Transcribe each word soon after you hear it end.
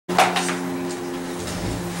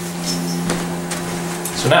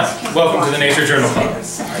So now, welcome to the Nature Journal Club.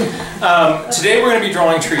 Today we're going to be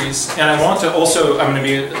drawing trees, and I want to also, I'm going to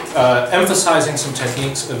be emphasizing some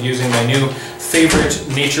techniques of using my new favorite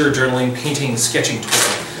nature journaling painting sketching tool,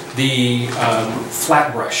 the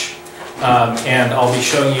Flatbrush. And I'll be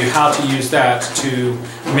showing you how to use that to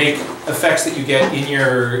make effects that you get in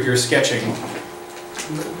your sketching.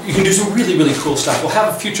 You can do some really, really cool stuff. We'll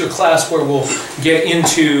have a future class where we'll get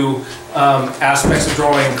into aspects of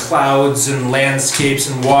drawing clouds and landscapes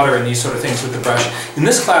and water and these sort of things with the brush. In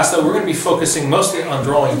this class, though, we're going to be focusing mostly on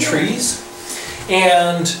drawing trees.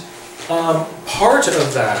 And part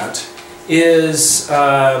of that is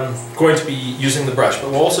going to be using the brush,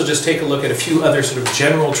 but we'll also just take a look at a few other sort of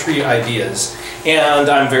general tree ideas. And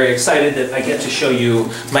I'm very excited that I get to show you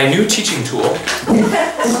my new teaching tool.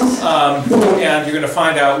 And you're going to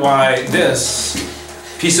find out why this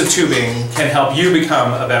piece of tubing can help you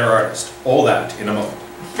become a better artist. All that in a moment.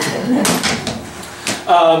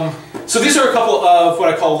 So these are a couple of what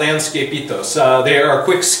I call landscapitos. They are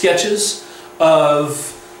quick sketches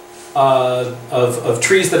of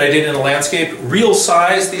trees that I did in a landscape. Real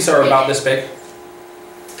size, these are about this big.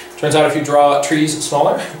 Turns out if you draw trees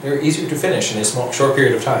smaller, they're easier to finish in a short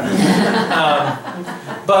period of time.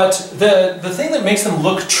 But the thing that makes them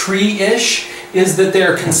look tree-ish is that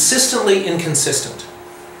they're consistently inconsistent.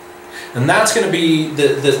 And that's going to be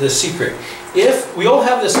the secret. If we all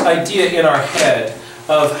have this idea in our head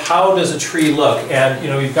of how does a tree look, and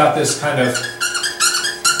you know, we've got this kind of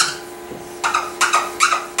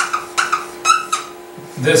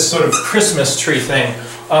this sort of Christmas tree thing,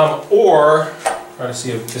 or try to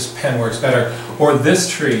see if this pen works better, or this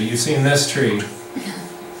tree. You've seen this tree.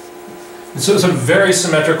 It's sort of very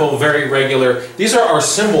symmetrical, very regular. These are our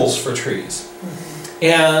symbols for trees,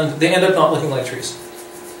 and they end up not looking like trees.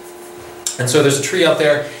 And so there's a tree out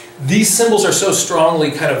there. These symbols are so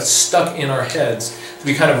strongly kind of stuck in our heads that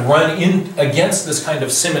we kind of run in against this kind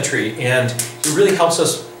of symmetry, and it really helps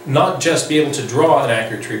us not just be able to draw an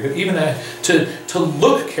accurate tree, but even to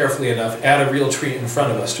look carefully enough at a real tree in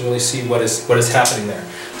front of us to really see what is happening there.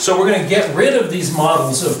 So we're going to get rid of these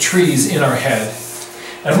models of trees in our head,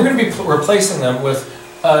 and we're going to be replacing them with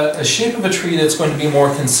a shape of a tree that's going to be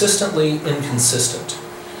more consistently inconsistent.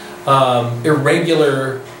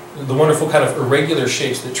 Irregular, the wonderful kind of irregular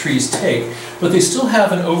shapes that trees take, but they still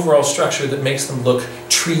have an overall structure that makes them look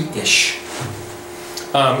tree-ish.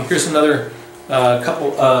 Here's another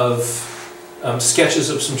couple of sketches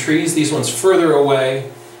of some trees. These ones further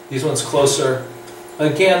away, these ones closer.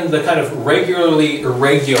 Again, the kind of regularly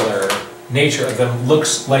irregular nature of them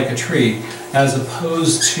looks like a tree, as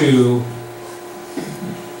opposed to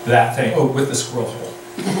that thing, oh, with the squirrel hole.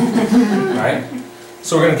 Right?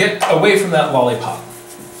 So we're going to get away from that lollipop.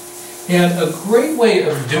 And a great way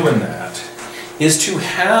of doing that is to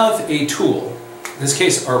have a tool, in this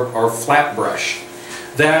case our flat brush,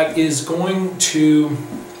 that is going to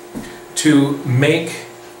make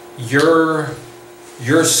your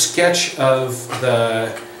sketch of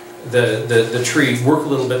the tree work a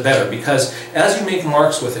little bit better, because as you make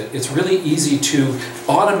marks with it, it's really easy to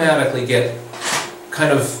automatically get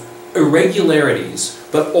kind of irregularities,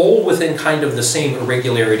 but all within kind of the same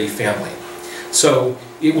irregularity family. So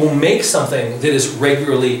it will make something that is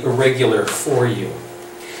regularly irregular for you.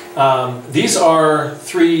 These are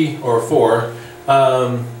 3 or 4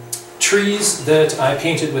 trees that I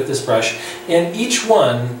painted with this brush, and each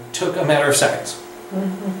one took a matter of seconds.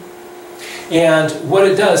 And what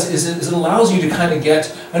it does is it allows you to kind of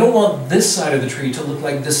get, I don't want this side of the tree to look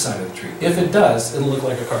like this side of the tree. If it does, it'll look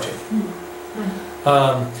like a cartoon.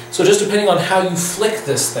 So just depending on how you flick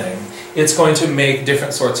this thing, it's going to make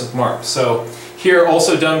different sorts of marks. So here,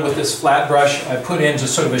 also done with this flat brush, I put in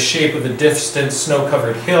just sort of a shape of a distant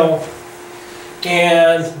snow-covered hill.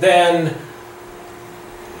 And then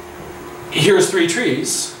here's 3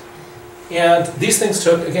 trees. And these things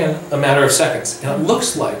took, again, a matter of seconds. And it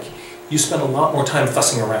looks like you spent a lot more time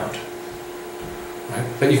fussing around. Right?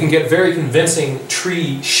 But you can get very convincing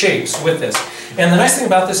tree shapes with this. And the nice thing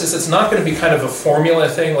about this is it's not going to be kind of a formula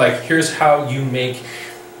thing, like here's how you make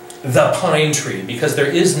the pine tree, because there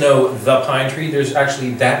is no the pine tree, there's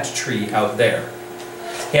actually that tree out there.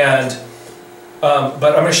 And but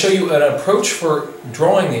I'm going to show you an approach for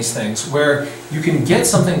drawing these things where you can get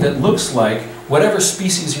something that looks like whatever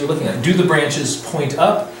species you're looking at. Do the branches point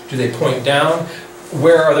up? Do they point down?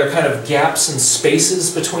 Where are there kind of gaps and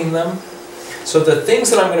spaces between them? So the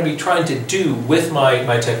things that I'm going to be trying to do with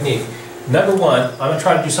my technique, number one, I'm going to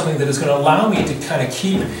try to do something that is going to allow me to kind of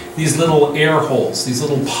keep these little air holes, these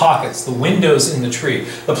little pockets, the windows in the tree,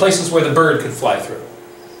 the places where the bird could fly through.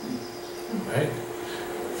 Right?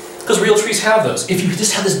 Because real trees have those. If you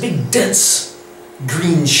just have this big dense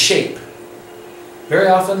green shape. Very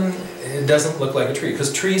often it doesn't look like a tree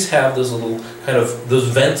because trees have those little kind of those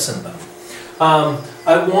vents in them.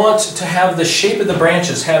 I want to have the shape of the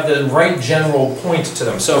branches have the right general point to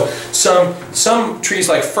them. So some trees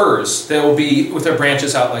like firs, they will be with their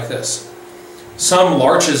branches out like this. Some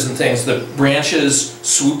larches and things, the branches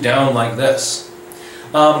swoop down like this.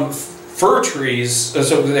 Fir trees,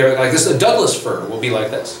 so they're like this. A Douglas fir will be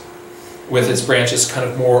like this, with its branches kind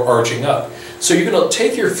of more arching up. So you're going to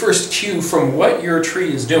take your first cue from what your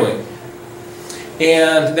tree is doing,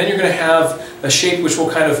 and then you're going to have a shape which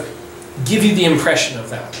will kind of give you the impression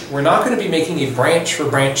of that. We're not going to be making a branch for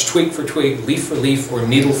branch, twig for twig, leaf for leaf, or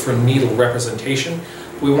needle for needle representation.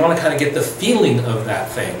 We want to kind of get the feeling of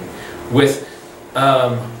that thing with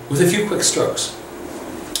a few quick strokes.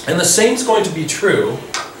 And the same is going to be true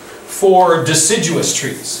for deciduous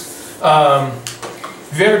trees.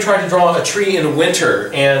 If you ever tried to draw a tree in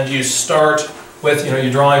winter and you start with,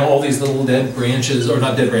 you're drawing all these little dead branches, or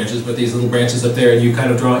not dead branches, but these little branches up there, and you kind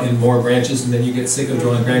of draw in more branches, and then you get sick of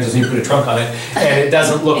drawing branches and you put a trunk on it, and it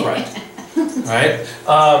doesn't look right. Right?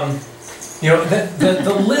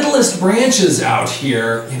 The littlest branches out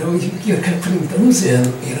here, you're kind of putting those in,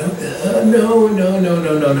 no.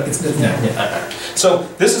 So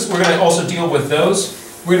we're going to also deal with those.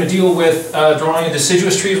 We're going to deal with drawing a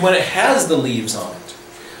deciduous tree when it has the leaves on it.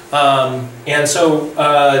 And so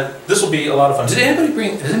this will be a lot of fun. Does anybody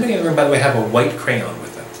in the room, by the way, have a white crayon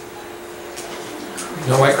with them?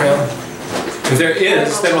 No white crayon? If there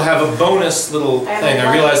is, then we'll have a bonus little thing.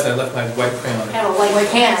 I realized I left my white crayon. I have a white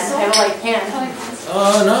pen. I have a white pen.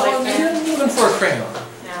 No, I'm looking for a crayon.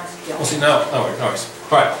 We'll see. No, no worries.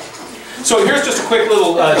 All right. So here's just a quick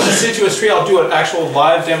little deciduous tree. I'll do an actual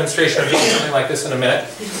live demonstration of doing something like this in a minute.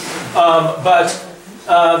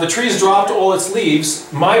 The tree's dropped all its leaves.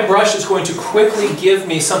 My brush is going to quickly give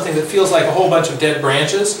me something that feels like a whole bunch of dead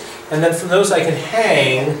branches, and then from those I can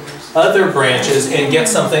hang other branches and get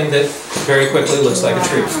something that very quickly looks like a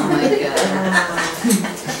tree. Oh my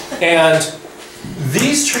God. And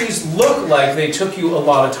these trees look like they took you a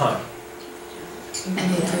lot of time.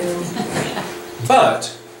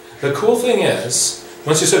 But the cool thing is,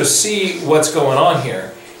 once you sort of see what's going on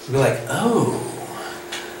here, you'll be like, oh,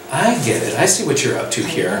 I get it. I see what you're up to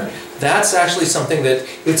here. That's actually something that,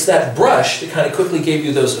 it's that brush that kind of quickly gave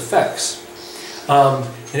you those effects.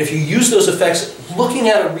 And if you use those effects looking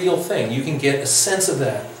at a real thing, you can get a sense of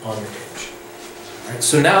that on your page. All right,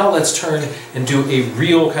 so now let's turn and do a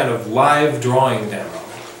real kind of live drawing demo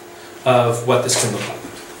of what this can look like.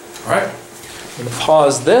 All right, I'm going to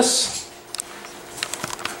pause this.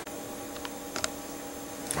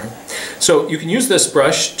 All right. So you can use this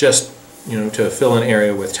brush just to fill an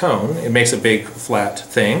area with tone. It makes a big flat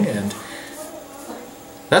thing, and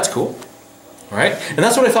that's cool. All right, and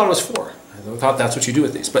that's what I thought it was for. I thought that's what you do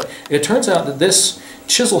with these, but it turns out that this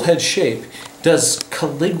chisel head shape does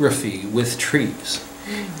calligraphy with trees,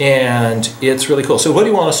 and it's really cool. So what do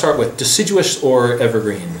you want to start with, deciduous or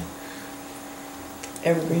evergreen?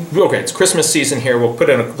 Evergreen. Okay, it's Christmas season here. We'll put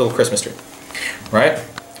in a little Christmas tree, right?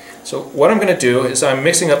 So what I'm going to do is I'm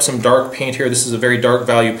mixing up some dark paint here. This is a very dark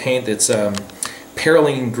value paint. It's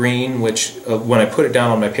perylene green, which when I put it down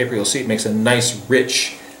on my paper, you'll see it makes a nice,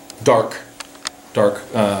 rich, dark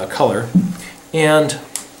color. And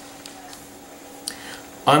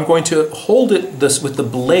I'm going to hold this with the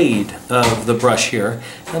blade of the brush here.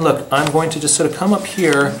 And look, I'm going to just sort of come up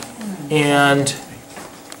here and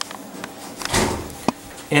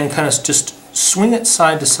kind of just swing it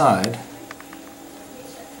side to side.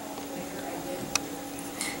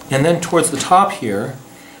 And then towards the top here,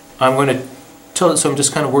 I'm going to tilt it so I'm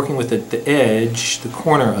just kind of working with the edge, the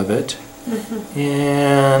corner of it.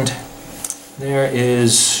 And there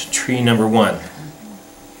is tree number 1. And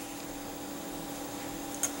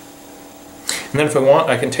then if I want,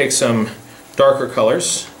 I can take some darker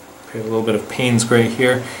colors, create a little bit of Payne's gray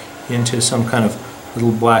here, into some kind of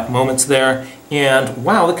little black moments there. And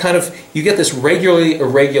wow, you get this regularly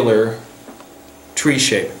irregular tree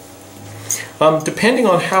shape. Depending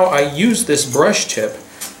on how I use this brush tip,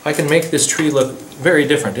 I can make this tree look very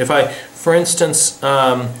different. If I, for instance,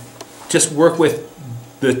 just work with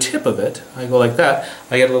the tip of it, I go like that,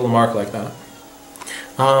 I get a little mark like that.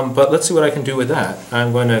 But let's see what I can do with that.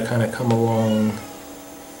 I'm going to kind of come along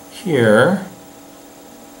here,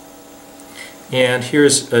 and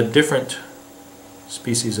here's a different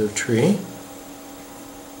species of tree.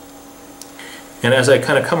 And as I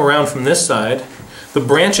kind of come around from this side, the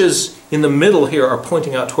branches in the middle here are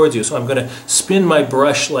pointing out towards you, so I'm going to spin my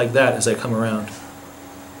brush like that as I come around.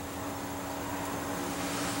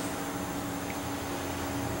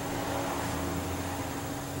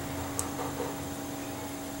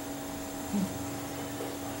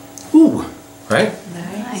 right?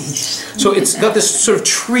 Nice. So it's got this sort of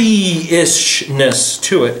tree-ishness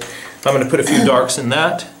to it. I'm going to put a few darks in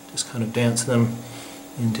that, just kind of dance them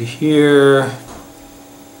into here.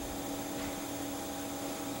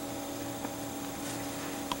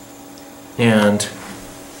 And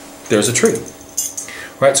there's a tree.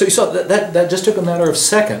 Right, so you saw that just took a matter of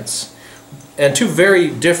seconds, and two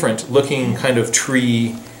very different looking kind of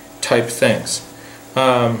tree type things.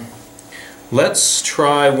 Let's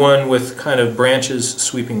try one with kind of branches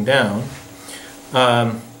sweeping down.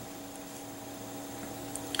 I'm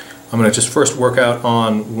going to just first work out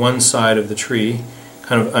on one side of the tree.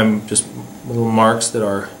 I'm just little marks that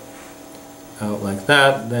are out like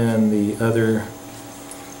that, then the other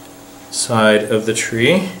side of the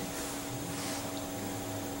tree.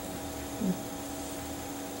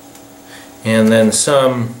 And then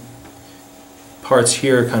some parts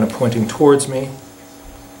here kind of pointing towards me.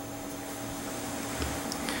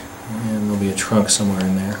 And there'll be a trunk somewhere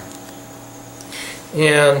in there.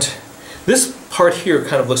 And this part here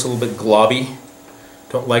kind of looks a little bit globby.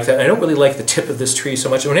 Don't like that. I don't really like the tip of this tree so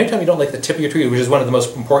much. And anytime you don't like the tip of your tree, which is one of the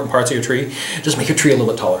most important parts of your tree, just make your tree a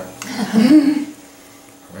little bit taller.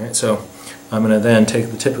 Alright, so I'm going to then take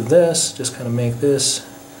the tip of this, just kind of make this.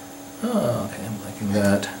 Oh, okay, I'm liking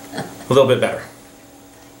that. A little bit better.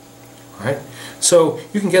 Alright, so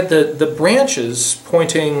you can get the branches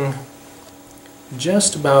pointing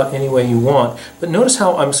just about any way you want, but notice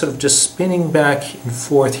how I'm sort of just spinning back and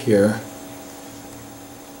forth here,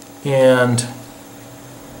 and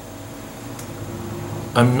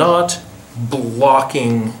I'm not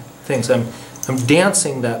blocking things. I'm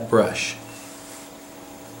dancing that brush,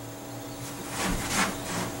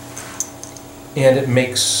 and it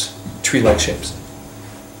makes tree-like shapes.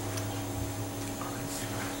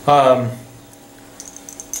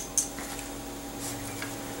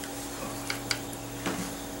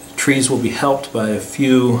 Trees will be helped by a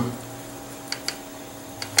few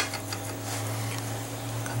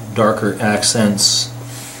darker accents,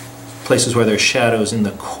 places where there's shadows in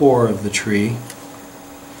the core of the tree.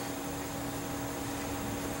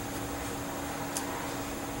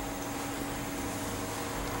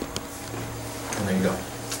 And there you go.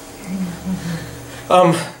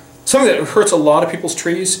 Something that hurts a lot of people's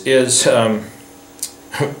trees is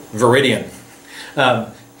viridian.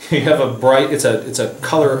 You have a bright, it's a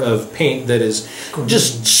color of paint that is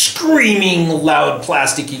just screaming loud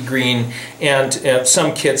plasticky green, and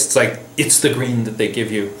some kits, it's the green that they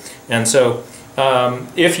give you. And so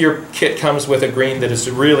if your kit comes with a green that is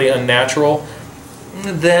really unnatural,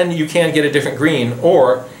 then you can get a different green.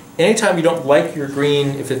 Or anytime you don't like your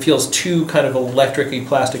green, if it feels too kind of electric-y,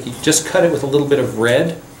 plasticky, just cut it with a little bit of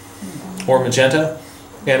red or magenta,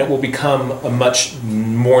 and it will become a much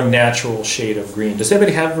more natural shade of green. Does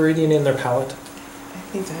anybody have viridian in their palette? I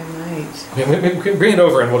think I might. Okay, we bring it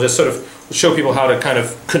over and we'll just sort of show people how to kind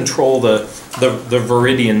of control the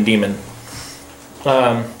viridian demon.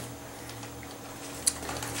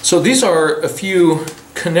 So these are a few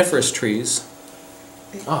coniferous trees.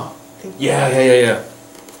 Oh, yeah.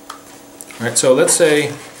 All right, so let's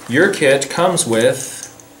say your kit comes with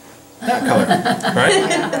that color, right?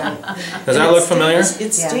 Does that look familiar?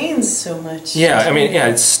 It stains so much. Yeah, I mean, yeah,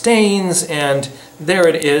 it stains, and there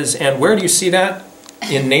it is. And where do you see that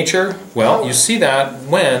in nature? Well, you see that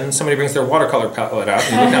when somebody brings their watercolor palette out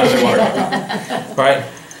and you look down at their watercolor palette, right?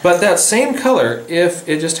 But that same color, if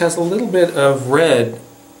it just has a little bit of red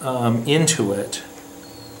into it,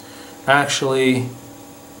 actually,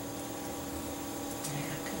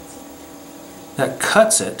 that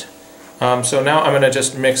cuts it. So now I'm going to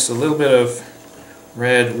just mix a little bit of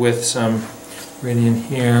red with some viridian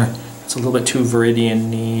here. It's a little bit too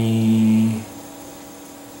viridian-y.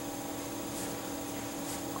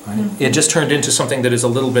 Right? It just turned into something that is a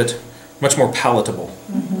little bit much more palatable.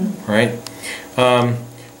 Right?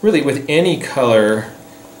 Really, with any color,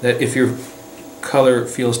 that if your color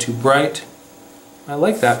feels too bright, I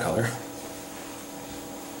like that color.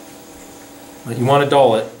 But you want to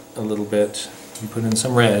dull it a little bit. You put in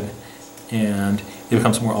some red, and it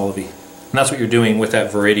becomes more olivey. And that's what you're doing with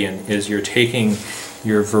that viridian, is you're taking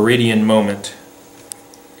your viridian moment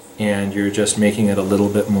and you're just making it a little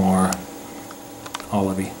bit more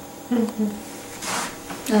olivey.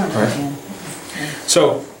 Right.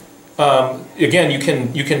 So again, you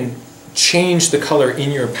can change the color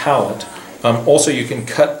in your palette. Also, you can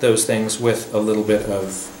cut those things with a little bit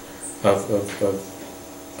of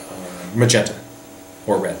magenta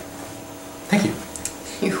or red. Thank you.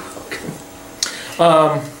 You're welcome.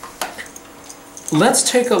 Let's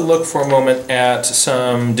take a look for a moment at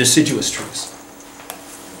some deciduous trees.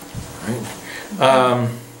 Right.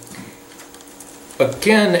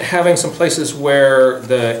 again, having some places where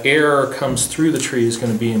the air comes through the tree is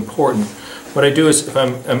going to be important. What I do is, if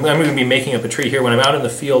I'm going to be making up a tree here, when I'm out in the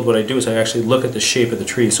field, what I do is I actually look at the shape of the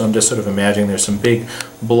tree. So I'm just sort of imagining there's some big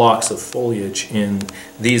blocks of foliage in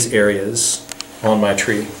these areas on my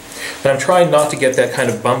tree. And I'm trying not to get that kind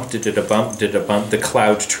of bump, bump, bump, the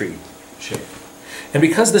cloud tree shape. And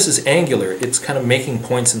because this is angular, it's kind of making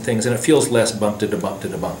points and things, and it feels less bump, bump,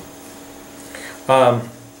 bump.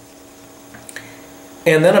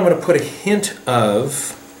 And then I'm going to put a hint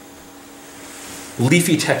of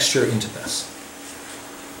leafy texture into this.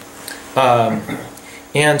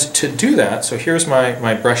 And to do that, so here's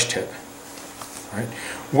my brush tip. All right.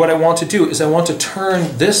 What I want to do is I want to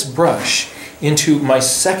turn this brush into my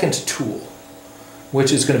second tool,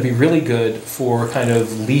 which is going to be really good for kind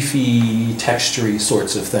of leafy, textury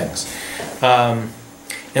sorts of things.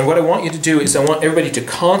 And what I want you to do is I want everybody to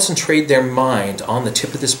concentrate their mind on the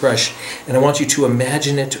tip of this brush, and I want you to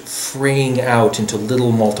imagine it fraying out into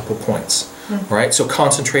little multiple points. All right, so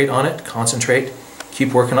concentrate on it, concentrate,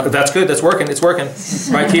 keep working on it. That's good, that's working, it's working.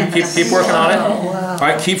 All right, keep working on it. All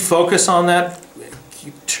right, keep focus on that.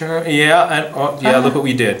 Keep turn, yeah, and oh, yeah, look what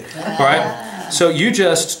we did. All right, so you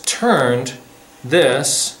just turned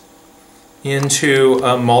this into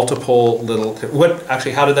a multiple little,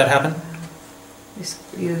 actually, how did that happen?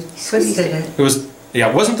 You twisted it. It was, yeah,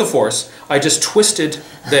 it wasn't the force. I just twisted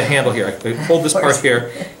the handle here. I hold this part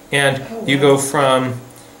here, and you go from,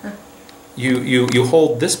 you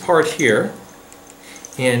hold this part here,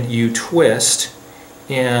 and you twist,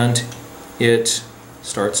 and it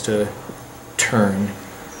starts to turn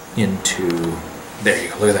into, there you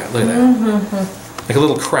go, look at that, look at that. Like a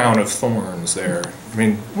little crown of thorns there. I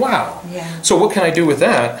mean, wow. Yeah. So what can I do with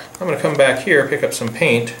that? I'm going to come back here, pick up some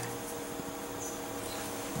paint,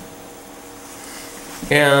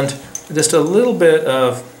 and just a little bit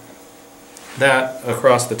of that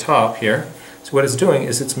across the top here. So what it's doing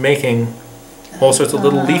is it's making all sorts of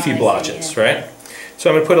little leafy blotches, right? So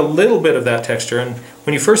I'm going to put a little bit of that texture, and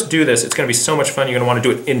when you first do this, it's going to be so much fun. You're going to want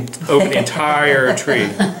to do it over the entire tree.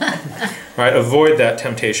 Right? Avoid that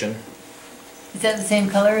temptation. Is that the same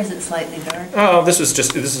color, or is it slightly dark? Oh, this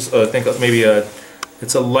is I think maybe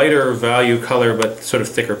it's a lighter value color, but sort of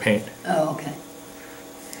thicker paint. Oh, okay.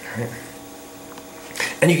 Right.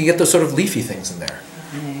 And you can get those sort of leafy things in there.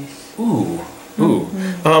 Nice. Ooh, ooh.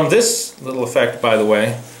 This little effect, by the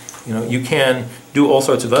way, you know, you can do all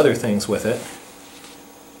sorts of other things with it.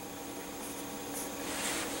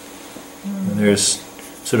 And there's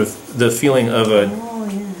sort of the feeling of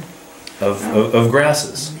of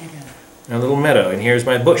grasses. And a little meadow, and here's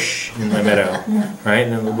my bush in my meadow, right?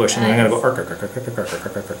 And then the bush, and then I'm gonna go arc, arc, arc, arc, arc, arc,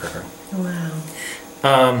 arc, arc, arc, arc.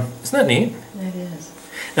 Wow. Isn't that neat? That is.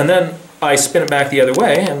 And then I spin it back the other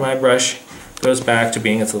way, and my brush goes back to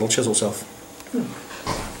being its little chisel self.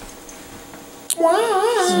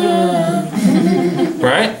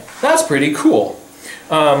 Right? That's pretty cool.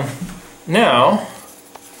 Now,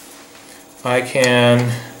 I can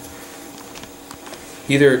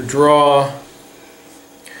either draw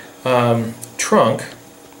trunk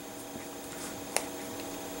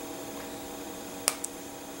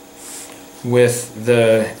with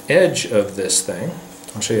the edge of this thing.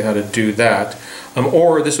 I'll show you how to do that.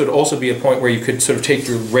 Or this would also be a point where you could sort of take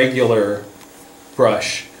your regular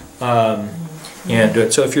brush and do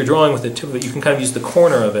it. So if you're drawing with the tip of it, you can kind of use the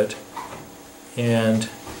corner of it, and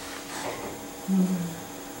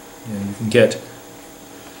you can get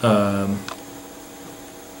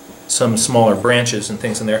some smaller branches and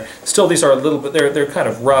things in there. Still, these are a little bit, they're kind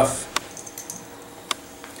of rough.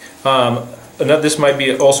 This might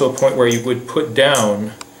be also a point where you would put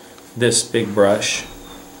down this big brush.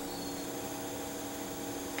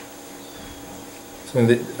 So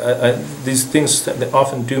these things they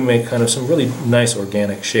often do make kind of some really nice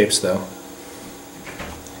organic shapes, though.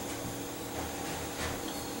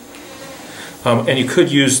 And you could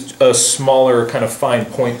use a smaller kind of fine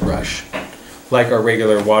point brush, like our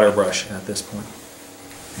regular water brush at this point.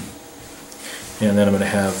 And then I'm going to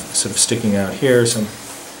have sort of sticking out here some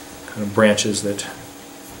kind of branches that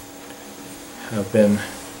have been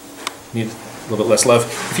need a little bit less love.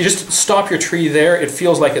 If you just stop your tree there, it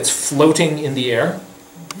feels like it's floating in the air.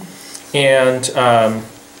 And a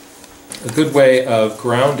good way of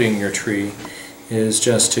grounding your tree is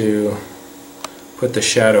just to put the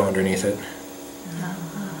shadow underneath it.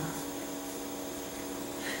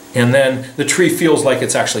 And then the tree feels like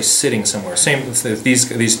it's actually sitting somewhere. Same with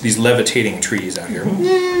these levitating trees out here.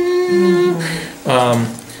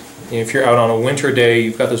 If you're out on a winter day,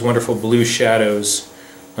 you've got those wonderful blue shadows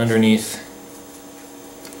underneath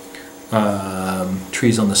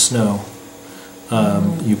trees on the snow.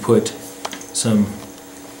 You put some,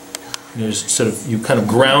 sort of, you kind of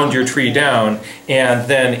ground your tree down, and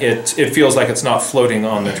then it feels like it's not floating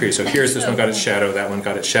on the tree. So here's this one got its shadow, that one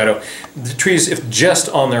got its shadow. The trees, if just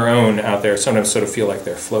on their own out there, sometimes sort of feel like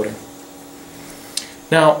they're floating.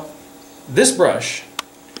 Now, this brush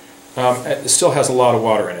it still has a lot of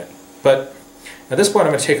water in it, but at this point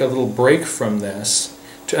I'm going to take a little break from this.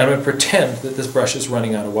 I'm going to pretend that this brush is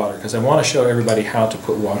running out of water, because I want to show everybody how to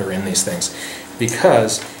put water in these things,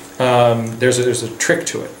 because there's a trick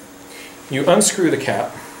to it. You unscrew the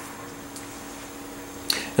cap,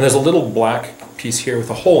 and there's a little black piece here with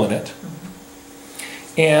a hole in it,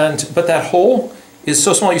 but that hole is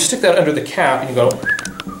so small you stick that under the cap and you go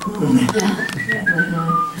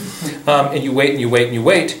and you wait and you wait and you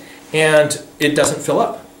wait, and it doesn't fill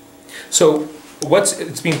up. So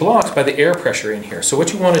it's being blocked by the air pressure in here. So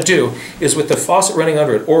what you want to do is, with the faucet running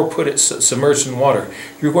under it, or put it submerged in water,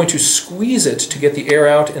 you're going to squeeze it to get the air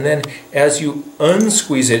out, and then as you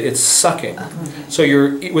unsqueeze it, it's sucking. So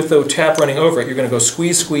you're, with the tap running over it, you're going to go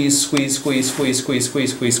squeeze, squeeze, squeeze, squeeze, squeeze, squeeze,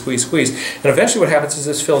 squeeze, squeeze, squeeze, squeeze, and eventually what happens is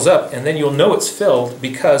this fills up, and then you'll know it's filled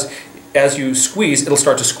because as you squeeze, it'll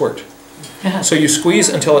start to squirt. So you squeeze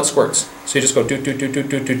until it squirts. So you just go doot, doot, doot, doot,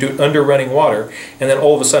 doot, doot, doot, under running water, and then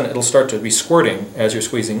all of a sudden it'll start to be squirting as you're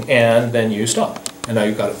squeezing, and then you stop, and now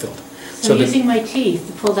you've got it filled. So using my teeth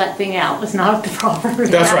to pull that thing out was not the proper.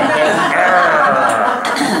 That's right.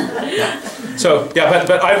 So yeah,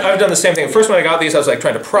 but I've done the same thing. First when I got these, I was like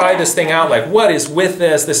trying to pry this thing out, like, what is with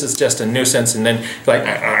this? This is just a nuisance. And then like,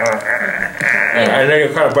 and then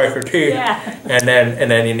you kind of break your teeth, and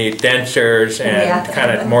then you need dentures and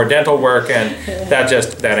kind of more dental work, and that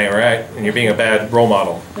ain't right. And you're being a bad role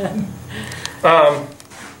model.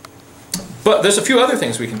 But there's a few other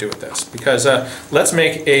things we can do with this, because let's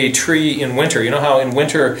make a tree in winter. You know how in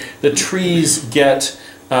winter the trees get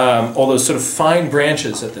all those sort of fine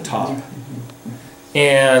branches at the top.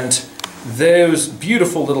 And those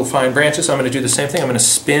beautiful little fine branches, I'm going to do the same thing. I'm going to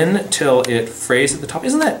spin till it frays at the top.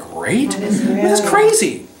 Isn't that great? That's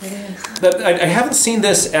crazy. I haven't seen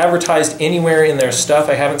this advertised anywhere in their stuff.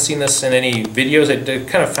 I haven't seen this in any videos. I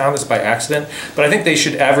kind of found this by accident. But I think they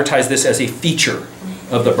should advertise this as a feature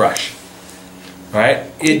of the brush. All right?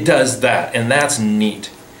 It does that, and that's neat.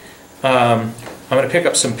 I'm going to pick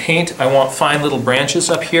up some paint. I want fine little branches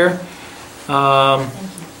up here. And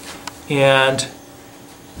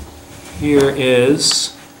here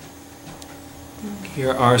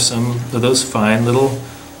are some of those fine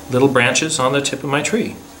little branches on the tip of my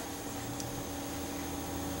tree.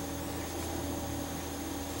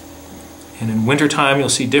 And in wintertime, you'll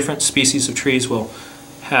see different species of trees will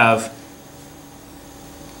have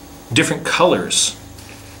different colors.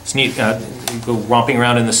 It's neat. You go romping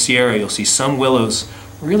around in the Sierra, you'll see some willows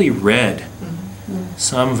really red,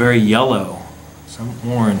 some very yellow, some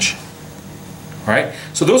orange. All right,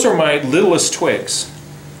 so those are my littlest twigs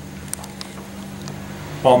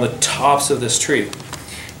on the tops of this tree.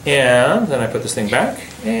 And then I put this thing back,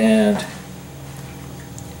 and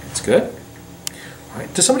it's good. All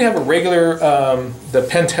right, does somebody have a regular, the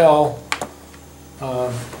Pentel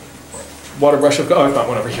water brush? Oh, I've got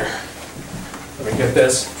one over here. Let me get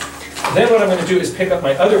this. And then what I'm going to do is pick up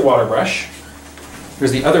my other water brush.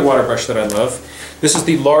 Here's the other water brush that I love. This is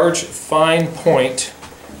the large fine point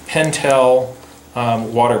Pentel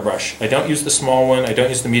water brush. I don't use the small one, I don't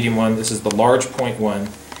use the medium one, this is the large point one.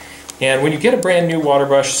 And when you get a brand new water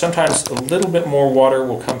brush, sometimes a little bit more water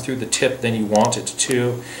will come through the tip than you want it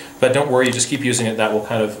to, but don't worry, you just keep using it, that will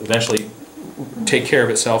kind of eventually take care of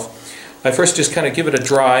itself. I first just kind of give it a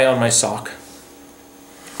dry on my sock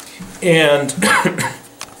and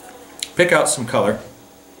pick out some color.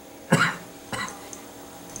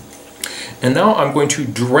 And now I'm going to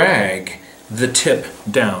drag the tip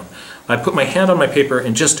down. I put my hand on my paper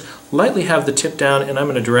and just lightly have the tip down, and I'm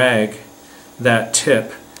going to drag that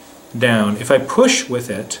tip down. If I push with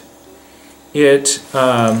it, it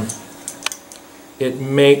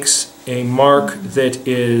makes a mark that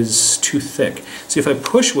is too thick. See, if I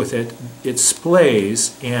push with it, it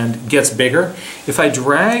splays and gets bigger. If I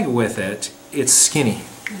drag with it, it's skinny.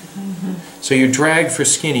 So you drag for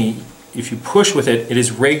skinny. If you push with it, it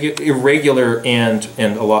is irregular and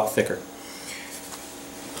a lot thicker.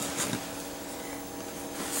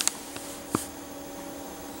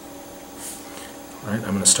 All right,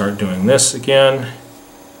 I'm going to start doing this again.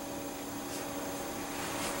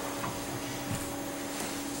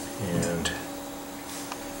 And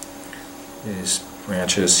these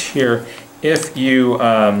branches here. If you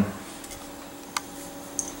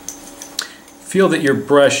feel that your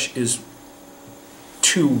brush is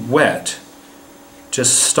too wet,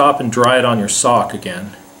 just stop and dry it on your sock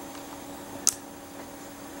again.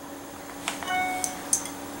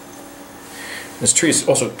 This tree is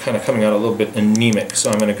also kind of coming out a little bit anemic, so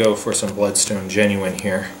I'm going to go for some Bloodstone Genuine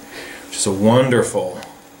here, which is a wonderful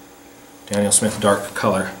Daniel Smith dark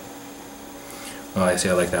color. Oh, I see,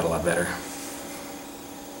 I like that a lot better.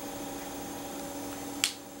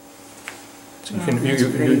 So you can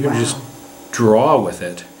just draw with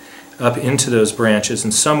it up into those branches,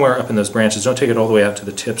 and somewhere up in those branches, don't take it all the way out to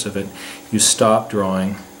the tips of it, you stop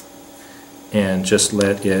drawing and just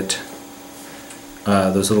let it,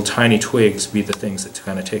 those little tiny twigs be the things that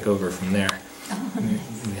kind of take over from there. Oh,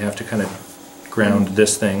 nice. You have to kind of ground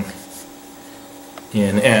this thing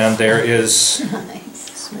in, and there is,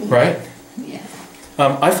 Nice. right? Yeah.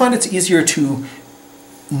 I find it's easier to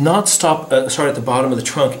not start at the bottom of the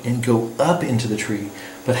trunk and go up into the tree,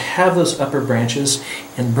 but have those upper branches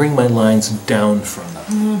and bring my lines down from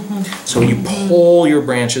them. So you pull your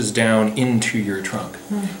branches down into your trunk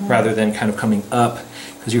rather than kind of coming up,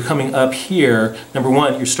 because you're coming up here, number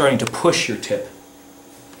one, you're starting to push your tip.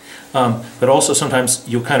 But also sometimes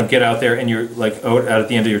you'll kind of get out there and you're like out at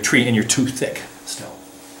the end of your tree and you're too thick still.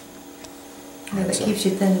 Yeah, that keeps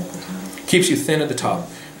you thin at the top. Keeps you thin at the top.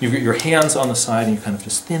 You've got your hands on the side and you kind of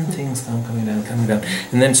just thin things down, coming down,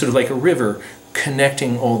 and then sort of like a river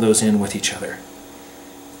connecting all those in with each other.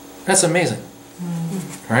 That's amazing.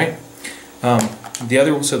 Right?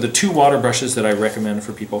 So the two water brushes that I recommend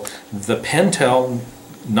for people, the Pentel,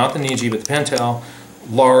 not the Niji, but the Pentel,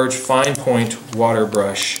 large fine point water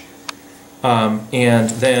brush, and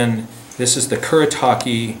then this is the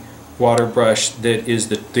Kuretake water brush that is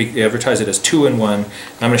they advertise it as 2-in-1.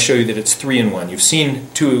 I'm going to show you that it's 3-in-1. You've seen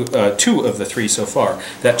two of the three so far.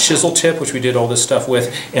 That chisel tip, which we did all this stuff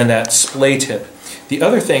with, and that splay tip. The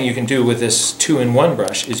other thing you can do with this 2-in-1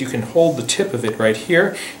 brush is you can hold the tip of it right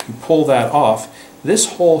here, you pull that off.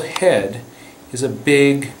 This whole head is a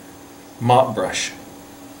big mop brush.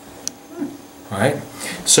 Right?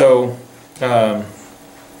 So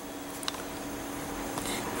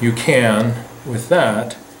you can, with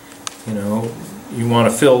that, you know, you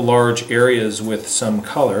want to fill large areas with some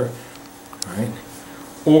color, right?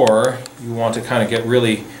 Or you want to kind of get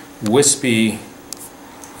really wispy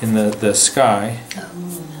in the sky. Oh,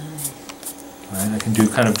 nice. Right? I can do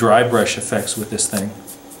kind of dry brush effects with this thing.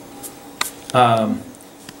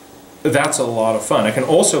 That's a lot of fun. I can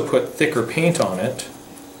also put thicker paint on it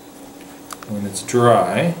when it's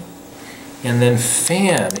dry, and then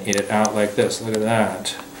fan it out like this. Look at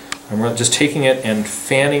that. I'm just taking it and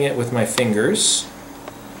fanning it with my fingers.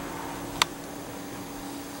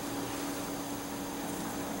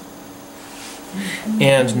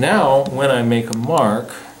 And now, when I make a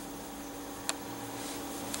mark,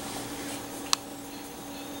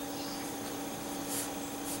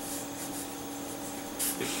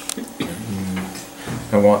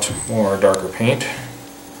 I want more darker paint.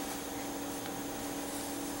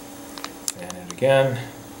 And it again.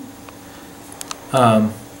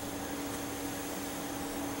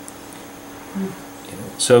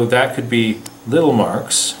 So that could be little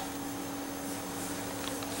marks.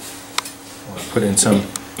 I'll put in some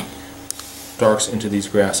darks into these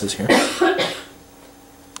grasses here.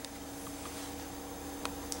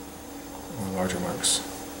 Or larger marks.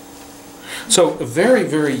 So a very,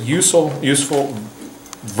 very useful,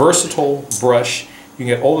 versatile brush. You can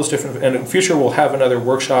get all those different, and in the future we'll have another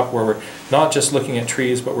workshop where we're not just looking at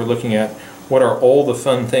trees, but we're looking at what are all the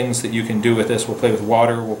fun things that you can do with this. We'll play with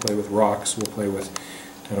water, we'll play with rocks, we'll play with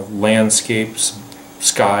kind of landscapes,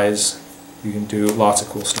 skies. You can do lots of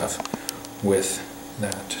cool stuff with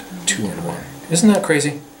that 2-in-1. Isn't that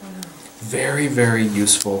crazy? Very, very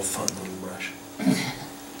useful, fun little brush.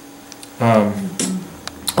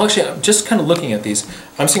 Well, actually, I'm just kind of looking at these.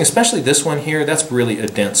 I'm seeing especially this one here, that's really a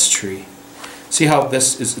dense tree. See how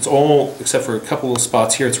this is, it's all, except for a couple of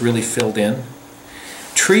spots here, it's really filled in.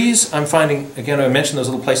 Trees, I'm finding, again, I mentioned those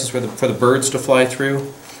little places where for the birds to fly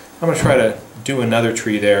through. I'm going to try to do another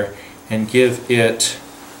tree there and give it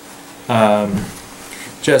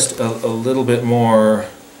just a little bit more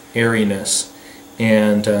airiness.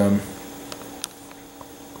 And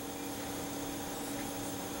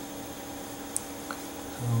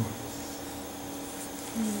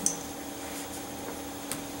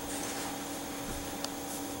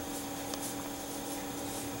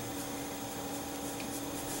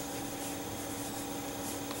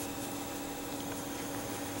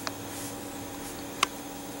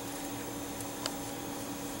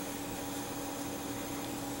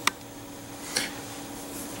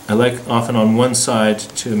I like often on one side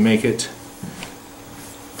to make it,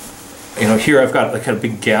 you know, here I've got like a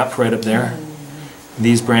big gap right up there.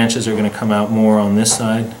 These branches are going to come out more on this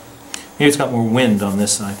side. Maybe it's got more wind on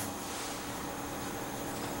this side.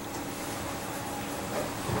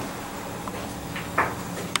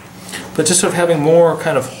 but just sort of having more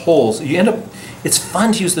kind of holes. You end up, it's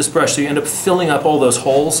fun to use this brush, so you end up filling up all those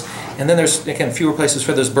holes, and then there's, again, fewer places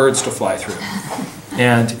for those birds to fly through.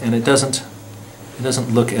 And it doesn't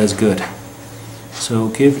look as good. So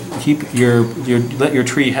let your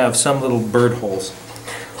tree have some little bird holes.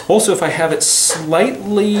 Also, if I have it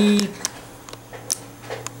slightly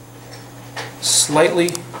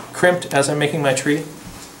crimped as I'm making my tree,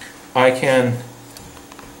 then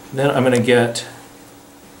I'm going to get,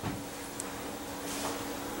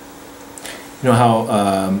 you know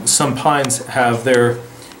how some pines have their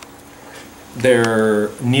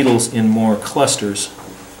needles in more clusters.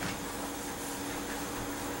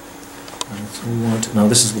 So we want, no,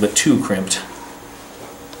 this is a little bit too crimped.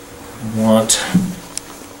 We want,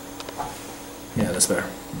 yeah, that's better.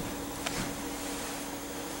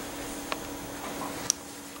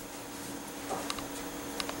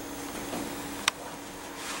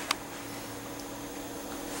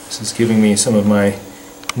 This is giving me some of my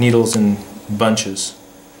needles in bunches.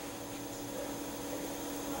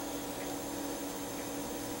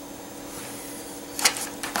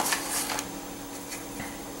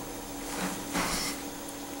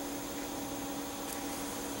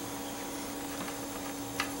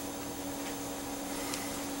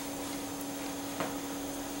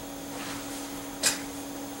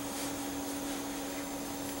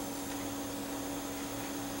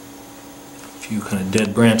 Few kind of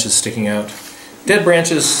dead branches sticking out. Dead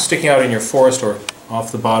branches sticking out in your forest or off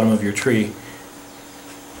the bottom of your tree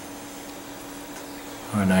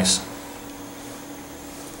are nice.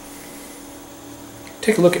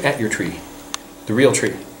 Take a look at your tree, the real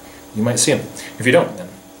tree. You might see them. If you don't, then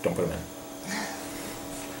don't put them in.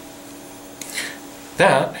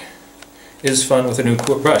 That is fun with a new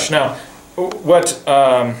brush. Now, what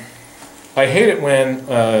I hate it when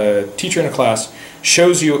a teacher in a class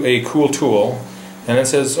shows you a cool tool and then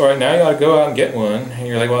says, all right, now you got to go out and get one. And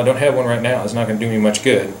you're like, well, I don't have one right now. It's not going to do me much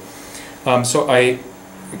good. So I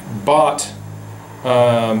bought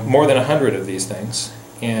more than 100 of these things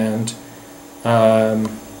and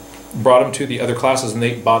brought them to the other classes, and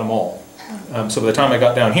they bought them all. So by the time I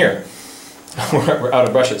got down here, we're out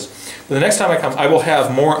of brushes. But the next time I come, I will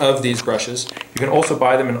have more of these brushes. You can also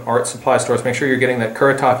buy them in art supply stores. Make sure you're getting that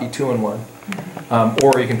Kuretake 2-in-1.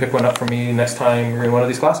 Or you can pick one up from me next time you're in one of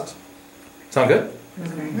these classes. Sound good?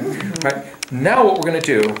 Mm-hmm. All right. Now what we're going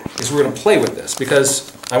to do is we're going to play with this,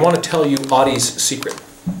 because I want to tell you Audie's secret.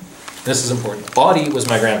 This is important. Audie was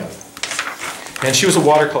my grandmother, and she was a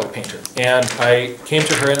watercolor painter. And I came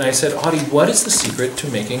to her and I said, Audie, what is the secret to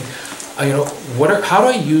making, how do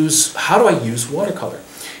I use watercolor?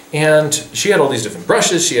 And she had all these different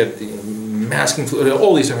brushes. She had masking fluid,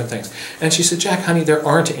 all these different things. And she said, Jack, honey, there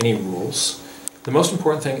aren't any rules. The most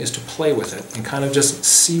important thing is to play with it and kind of just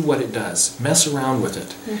see what it does, mess around with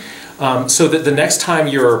it, so that the next time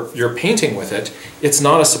you're painting with it, it's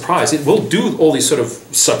not a surprise. It will do all these sort of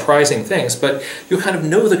surprising things, but you'll kind of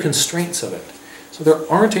know the constraints of it. So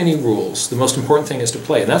there aren't any rules. The most important thing is to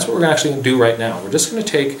play, and that's what we're actually going to do right now. We're just going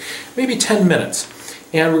to take maybe 10 minutes,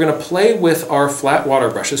 and we're going to play with our flat water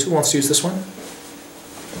brushes. Who wants to use this one?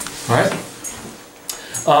 All right.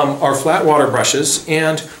 Our flat water brushes,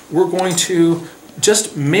 and we're going to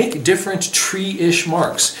just make different tree-ish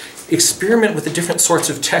marks. Experiment with the different sorts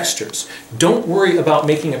of textures. Don't worry about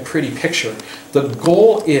making a pretty picture. The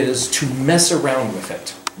goal is to mess around with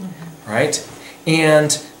it, right?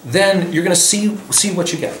 And then you're going to see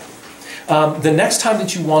what you get. The next time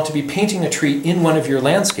that you want to be painting a tree in one of your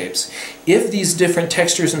landscapes, if these different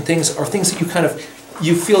textures and things are things that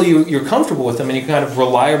you feel you're comfortable with them and you kind of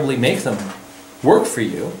reliably make them work for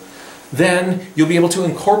you, then you'll be able to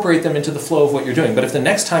incorporate them into the flow of what you're doing. But if the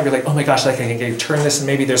next time you're like, oh my gosh, I can turn this and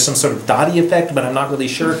maybe there's some sort of dotty effect, but I'm not really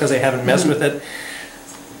sure because I haven't messed with it,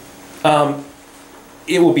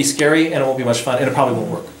 it will be scary and it won't be much fun and it probably won't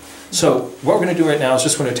work. So what we're going to do right now is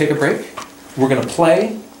just going to take a break. We're going to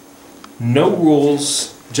play, no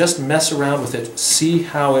rules, just mess around with it, see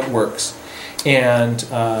how it works. And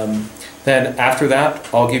then after that,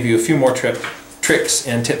 I'll give you a few more tricks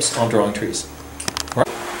and tips on drawing trees.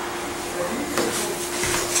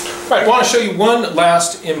 All right, I want to show you one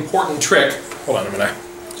last important trick. Hold on a minute.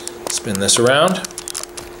 Spin this around.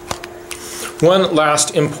 One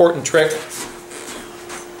last important trick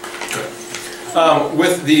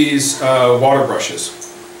with these water brushes.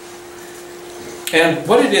 And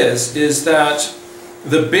what it is that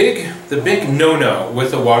the big no-no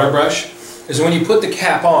with a water brush is when you put the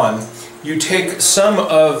cap on, you take some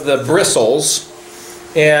of the bristles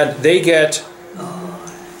and they get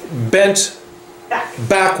bent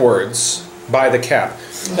backwards by the cap.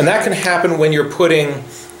 And that can happen when you're putting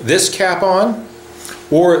this cap on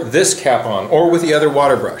or this cap on, or with the other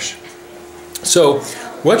water brush. So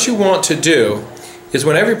what you want to do is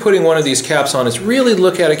whenever you're putting one of these caps on is really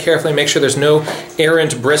look at it carefully, make sure there's no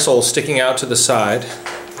errant bristle sticking out to the side.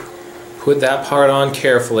 Put that part on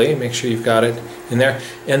carefully, make sure you've got it in there.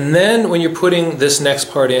 And then when you're putting this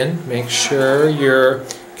next part in, make sure you're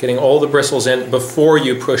getting all the bristles in before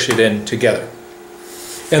you push it in together.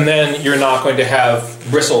 And then you're not going to have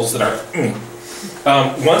bristles that are...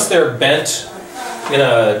 once they're bent in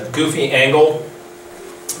a goofy angle,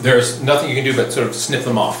 there's nothing you can do but sort of snip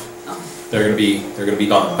them off. They're going to be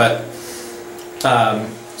gone. But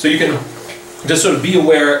so you can just sort of be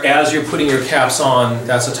aware as you're putting your caps on.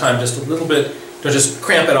 That's the time just a little bit. Don't just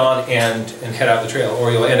cramp it on and head out the trail, or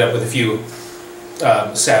you'll end up with a few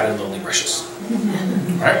sad and lonely brushes.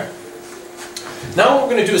 All right. Now what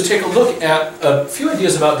we're going to do is take a look at a few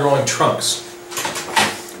ideas about drawing trunks.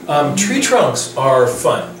 Tree trunks are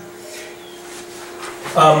fun.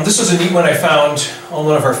 This was a neat one I found on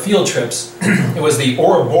one of our field trips. It was the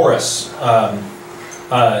Ouroboros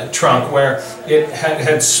trunk, where it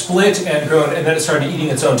had split and grown, and then it started eating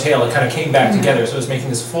its own tail. It kind of came back together, so it was making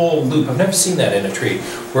this full loop. I've never seen that in a tree,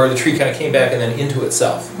 where the tree kind of came back and then into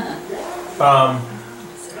itself.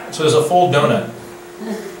 So there's a full donut.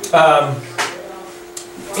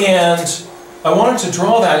 And I wanted to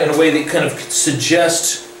draw that in a way that kind of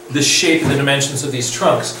suggests the shape and the dimensions of these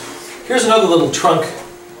trunks. Here's another little trunk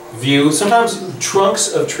view. Sometimes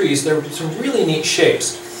trunks of trees, there are some really neat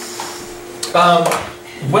shapes.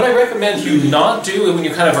 What I recommend you not do when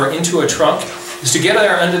you kind of are into a trunk is to get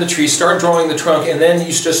there under the tree, start drawing the trunk, and then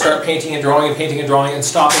you just start painting and drawing and painting and drawing and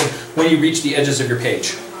stopping when you reach the edges of your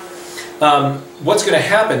page. What's going to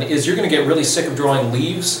happen is you're going to get really sick of drawing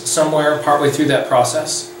leaves somewhere partway through that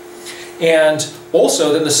process. And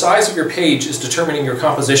also then the size of your page is determining your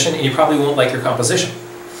composition, and you probably won't like your composition.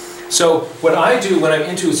 So what I do when I'm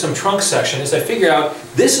into some trunk section is I figure out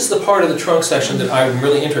this is the part of the trunk section that I'm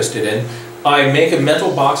really interested in. I make a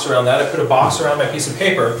mental box around that. I put a box around my piece of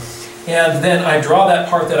paper, and then I draw that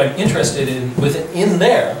part that I'm interested in within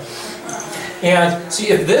there. And see,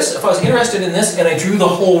 if I was interested in this and I drew the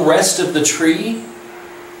whole rest of the tree,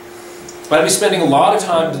 I'd be spending a lot of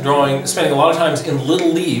time spending a lot of times in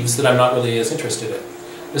little leaves that I'm not really as interested in.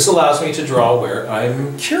 This allows me to draw where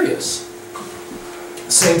I'm curious.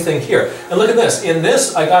 Same thing here. And look at this. In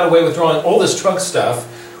this, I got away with drawing all this trunk stuff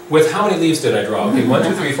with how many leaves did I draw? Okay, 1,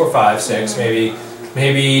 2, 3, 4, 5, 6,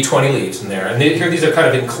 maybe 20 leaves in there. And here these are kind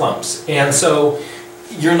of in clumps. And so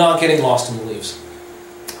you're not getting lost in the leaves.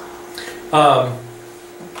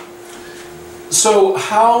 So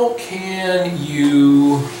how can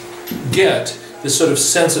you get this sort of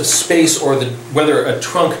sense of space, or whether a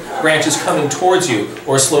trunk branch is coming towards you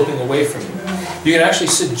or sloping away from you? You can actually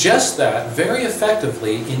suggest that very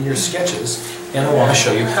effectively in your sketches, and I want to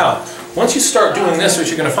show you how. Once you start doing this, what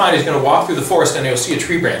you're going to find is you're going to walk through the forest and you'll see a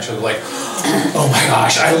tree branch and you're like, oh my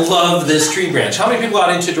gosh, I love this tree branch. How many people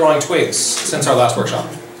got into drawing twigs since our last workshop?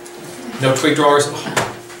 No twig drawers? Oh,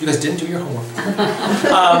 you guys didn't do your homework.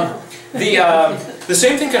 The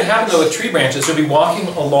same thing can happen though with tree branches. You'll be walking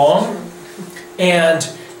along and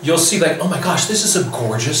you'll see like, oh my gosh, this is a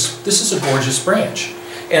gorgeous branch.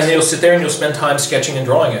 And you'll sit there and you'll spend time sketching and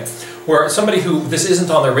drawing it. Where somebody who this isn't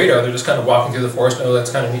on their radar, they're just kind of walking through the forest, oh that's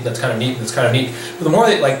kind of neat, that's kind of neat, that's kind of neat. But the more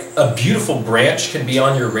that like a beautiful branch can be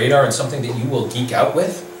on your radar and something that you will geek out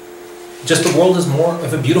with, just the world is more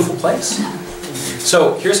of a beautiful place.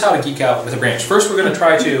 So here's how to geek out with a branch. First we're going to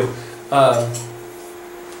try to,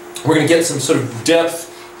 we're going to get some sort of depth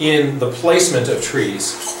in the placement of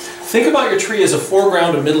trees. Think about your tree as a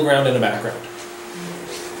foreground, a middle ground, and a background.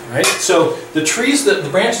 Right? So the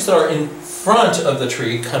branches that are in front of the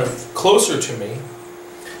tree, kind of closer to me,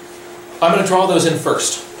 I'm going to draw those in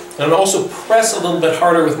first. And I'm going to also press a little bit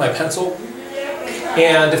harder with my pencil.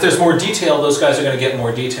 And if there's more detail, those guys are going to get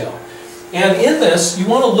more detail. And in this, you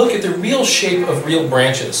want to look at the real shape of real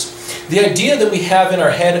branches. The idea that we have in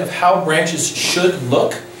our head of how branches should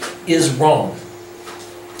look is wrong.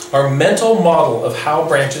 Our mental model of how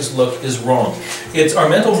branches look is wrong. Our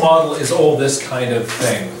mental model is all this kind of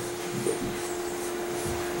thing.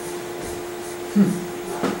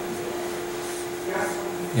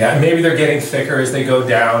 Yeah, maybe they're getting thicker as they go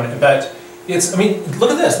down, but it's, I mean, look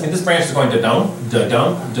at this. I mean, this branch is going da-dum,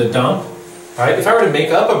 da-dum, da-dum. Right? If I were to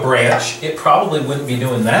make up a branch, it probably wouldn't be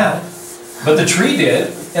doing that. But the tree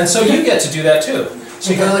did, and so you get to do that too.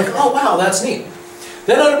 So you're kind of like, oh wow, that's neat.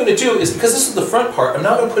 Then what I'm going to do is, because this is the front part, I'm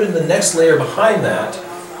now going to put in the next layer behind that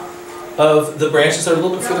of the branches that are a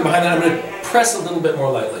little bit further behind that. I'm going to press a little bit more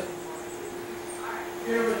lightly.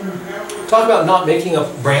 Talk about not making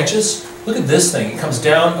up branches. Look at this thing. It comes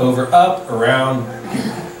down, over, up, around.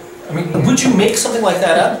 I mean, would you make something like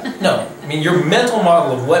that up? No. I mean, your mental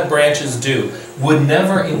model of what branches do would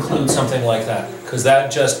never include something like that, because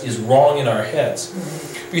that just is wrong in our heads.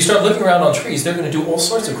 But you start looking around on trees, they're going to do all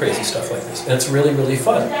sorts of crazy stuff like this, and it's really, really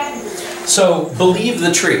fun. So, believe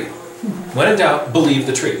the tree. When in doubt, believe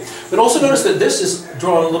the tree. But also notice that this is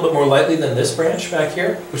drawn a little bit more lightly than this branch back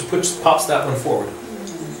here, which pops that one forward.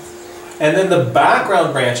 And then the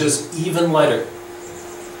background branch is even lighter.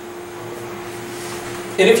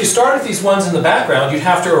 And if you started these ones in the background, you'd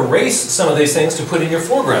have to erase some of these things to put in your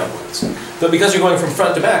foreground ones. But because you're going from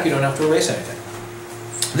front to back, you don't have to erase anything.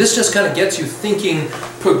 This just kind of gets you thinking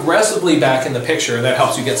progressively back in the picture, and that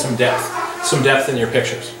helps you get some depth in your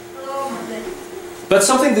pictures. But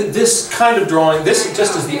something that this kind of drawing, this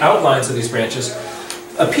just is the outlines of these branches.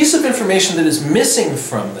 A piece of information that is missing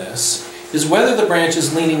from this is whether the branch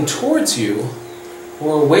is leaning towards you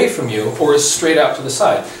or away from you or is straight out to the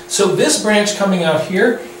side. So this branch coming out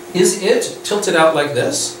here, is it tilted out like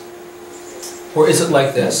this? Or is it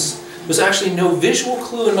like this? There's actually no visual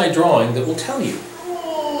clue in my drawing that will tell you.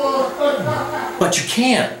 But you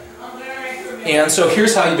can. And so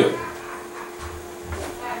here's how you do it.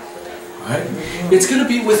 Right? It's going to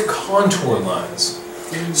be with contour lines.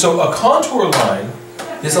 So a contour line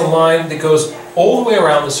is a line that goes all the way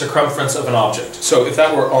around the circumference of an object. So if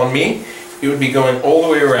that were on me, it would be going all the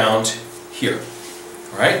way around here.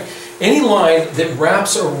 Right? Any line that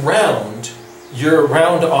wraps around your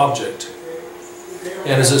round object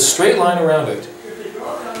and is a straight line around it,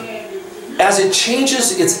 as it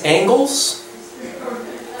changes its angles,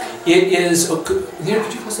 it is... Oh, could you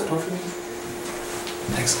close that door for me?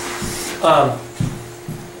 Thanks.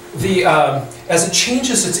 As it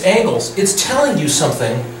changes its angles, it's telling you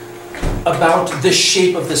something about the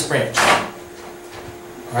shape of this branch.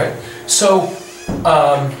 All right? So,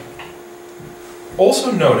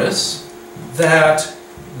 also notice that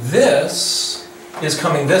this is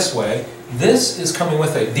coming this way, this is coming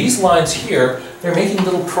with it. These lines here, they're making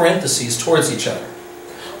little parentheses towards each other.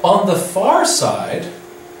 On the far side,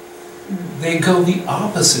 they go the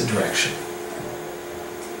opposite direction.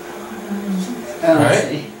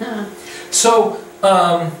 Right? So,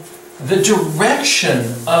 the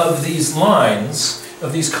direction of these lines,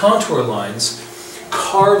 of these contour lines,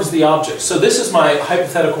 carves the object. So this is my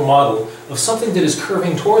hypothetical model of something that is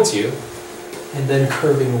curving towards you and then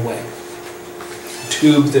curving away. A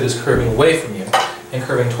tube that is curving away from you and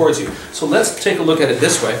curving towards you. So let's take a look at it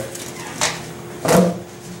this way.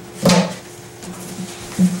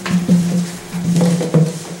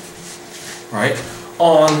 Right?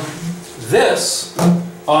 On this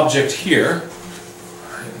object here,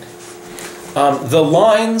 the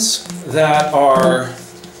lines that are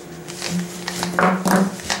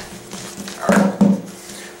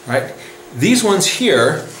right, these ones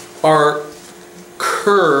here are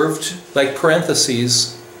curved like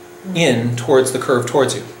parentheses in towards the curve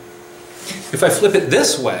towards you. If I flip it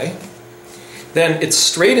this way, then it's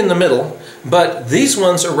straight in the middle, but these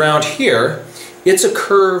ones around here, it's a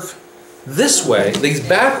curve this way, these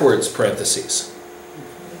backwards parentheses.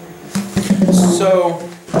 So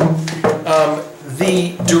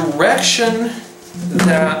the direction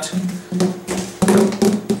that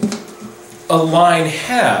a line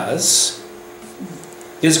has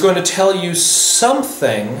is going to tell you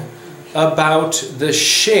something about the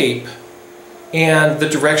shape and the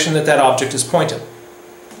direction that that object is pointing.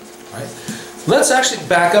 Right? Let's actually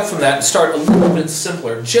back up from that and start a little bit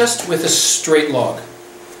simpler, just with a straight log.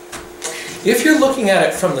 If you're looking at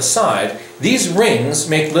it from the side, these rings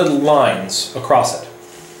make little lines across it.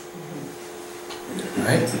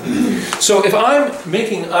 Right? So if I'm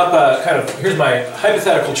making up a kind of, here's my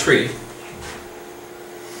hypothetical tree.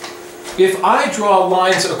 If I draw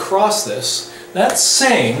lines across this, that's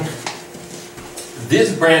saying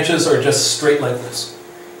these branches are just straight like this.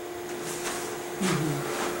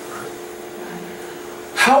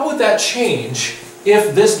 How would that change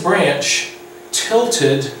if this branch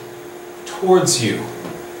tilted towards you?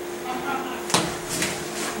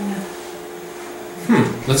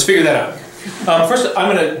 Let's figure that out. First,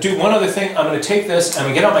 I'm going to do one other thing. I'm going to take this, I'm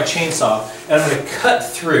going to get out my chainsaw, and I'm going to cut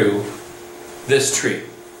through this tree.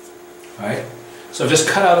 All right? So I've just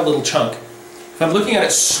cut out a little chunk. If I'm looking at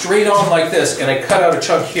it straight on like this, and I cut out a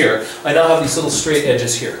chunk here, I now have these little straight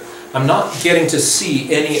edges here. I'm not getting to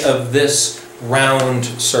see any of this round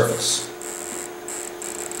surface.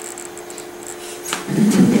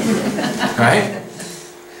 Right?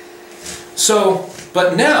 So,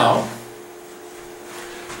 but now,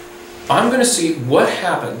 I'm going to see what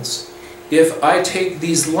happens if I take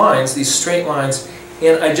these lines, these straight lines,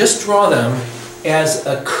 and I just draw them as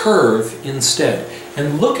a curve instead.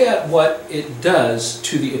 And look at what it does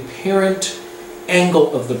to the apparent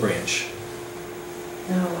angle of the branch.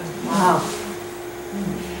 Oh, Wow.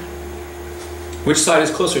 Which side is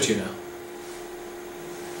closer to you now?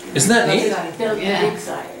 Isn't that neat? The Yeah. big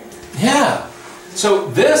side. Yeah. So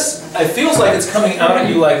this, it feels like it's coming out at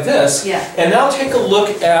you like this. Yeah. And now take a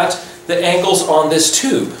look at the angles on this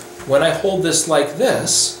tube. When I hold this like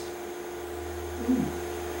this,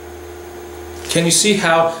 can you see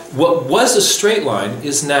how what was a straight line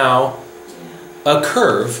is now a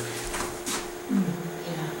curve?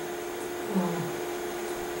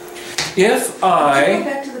 If Go I,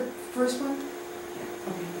 back to the first one?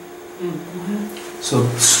 so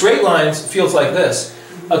straight lines feels like this.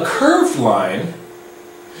 A curved line,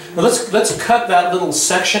 now let's cut that little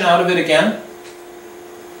section out of it again.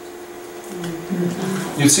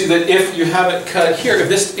 You see that if you have it cut here, if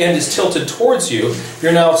this end is tilted towards you,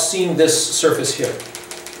 you're now seeing this surface here,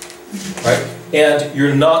 right? And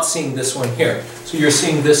you're not seeing this one here. So you're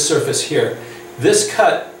seeing this surface here. This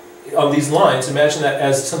cut of these lines, imagine that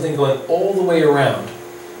as something going all the way around.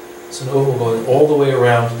 It's an oval going all the way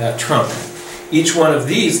around that trunk. Each one of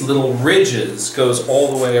these little ridges goes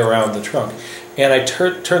all the way around the trunk. And I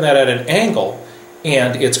turn that at an angle,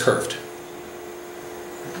 and it's curved.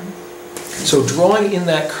 So drawing in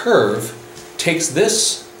that curve takes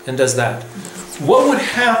this and does that. What would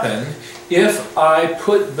happen if I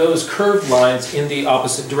put those curved lines in the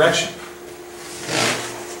opposite direction?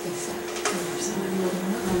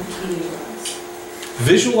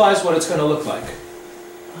 Visualize what it's going to look like.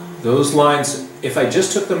 Those lines, if I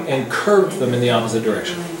just took them and curved them in the opposite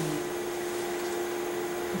direction.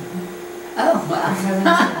 Oh,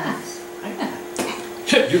 wow.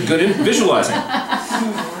 You're good in visualizing.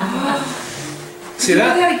 See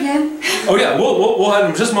that? Do that again? Oh yeah, we'll have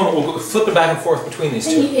in just a moment, we'll flip it back and forth between these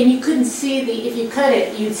two. And you couldn't see if you cut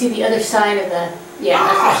it, you'd see the other side of the, that's what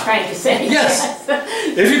I was trying to say. Yes.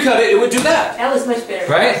 If you cut it, it would do that. That was much better.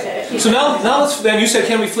 Right? when I said it. So now then you said,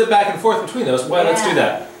 can we flip back and forth between those? Well, let's do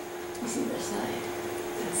that. You see the side.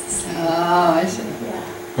 Oh, I see. Yeah.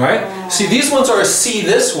 Right? See, these ones are a C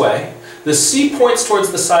this way. The C points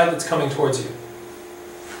towards the side that's coming towards you.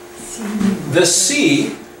 The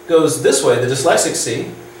C goes this way, the dyslexic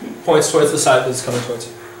C points towards the side that's coming towards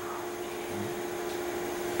you.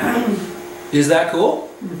 Is that cool?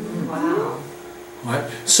 Wow. Right.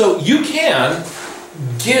 So you can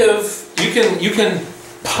you can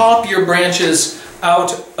pop your branches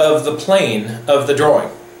out of the plane of the drawing.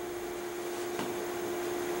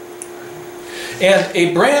 And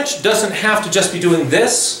a branch doesn't have to just be doing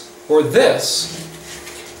this or this.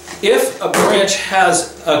 If a branch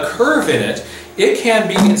has a curve in it, it can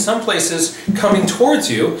be in some places coming towards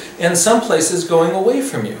you and some places going away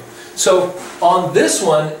from you. So on this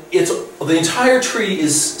one, the entire tree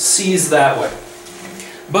sees that way.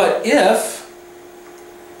 But if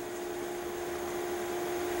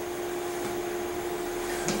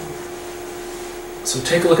so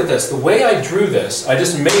take a look at this. The way I drew this, I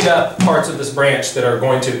just made up parts of this branch that are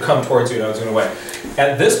going to come towards you and I was going away.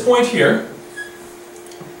 At this point here,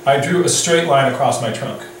 I drew a straight line across my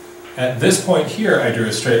trunk. At this point here, I drew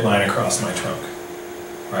a straight line across my trunk.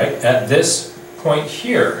 Right? At this point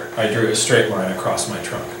here, I drew a straight line across my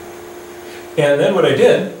trunk. And then what I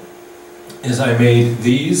did is I made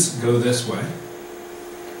these go this way.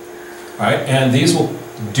 Right? And these will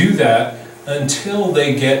do that until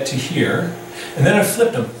they get to here. And then I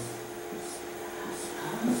flipped them.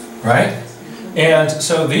 Right? And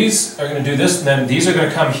so these are going to do this, and then these are going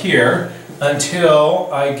to come here until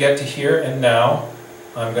I get to here, and now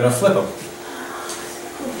I'm going to flip them.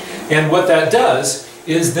 And what that does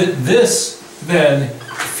is that this then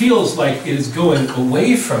feels like it is going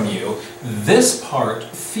away from you. This part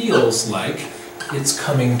feels like it's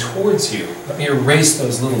coming towards you. Let me erase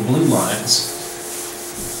those little blue lines.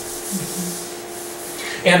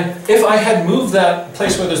 And if I had moved that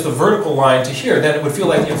place where there's the vertical line to here, then it would feel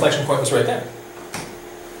like the inflection point was right there.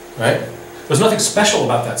 Right? There's nothing special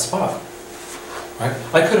about that spot. Right?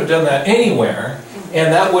 I could have done that anywhere,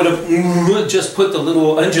 and that would have just put the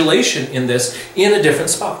little undulation in this in a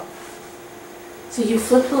different spot. So you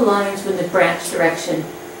flip the lines when the branch direction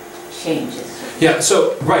changes. Yeah,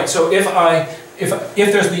 so right, so if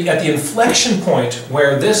there's at the inflection point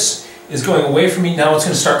where this is going away from me, now it's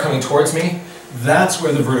going to start coming towards me, that's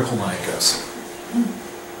where the vertical line goes.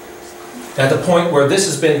 At the point where this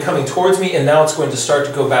has been coming towards me and now it's going to start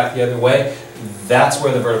to go back the other way, that's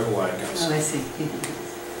where the vertical line goes. Oh, I see.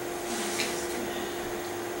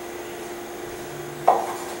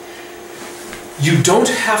 You don't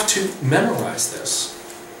have to memorize this.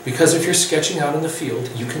 Because if you're sketching out in the field,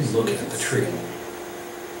 you can look at the tree.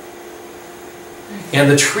 And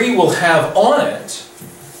the tree will have on it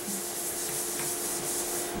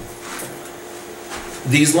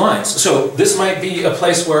these lines. So this might be a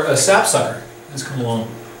place where a sapsucker has come along.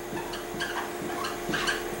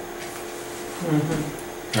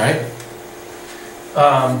 Right?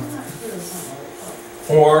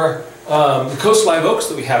 Or the coast live oaks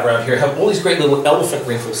that we have around here have all these great little elephant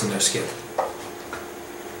wrinkles in their skin.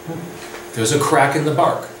 There's a crack in the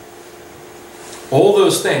bark. All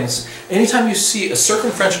those things. Anytime you see a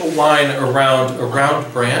circumferential line around a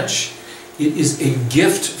round branch, it is a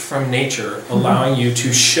gift from nature allowing you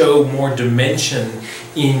to show more dimension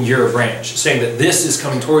in your branch, saying that this is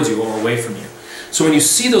coming towards you or away from you. So when you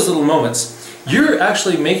see those little moments, you're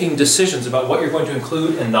actually making decisions about what you're going to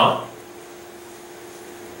include and not.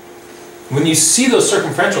 When you see those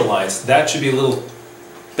circumferential lines, that should be a little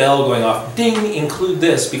bell going off. Ding, include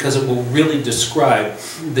this, because it will really describe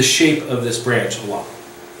the shape of this branch a lot.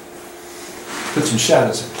 Put some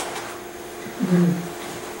shadows in.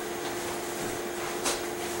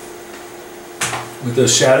 With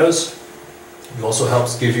those shadows, it also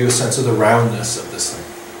helps give you a sense of the roundness of this thing.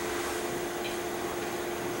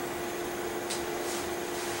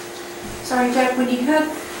 Sorry, Jack, when you had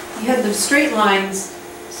the straight lines,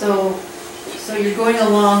 so you're going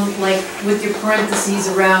along like with your parentheses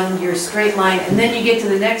around your straight line, and then you get to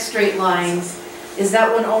the next straight lines. Is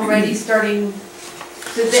that one already starting?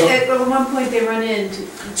 At one point they run into.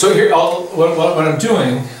 So here, what I'm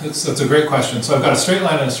doing, that's a great question. So I've got a straight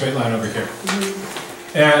line and a straight line over here.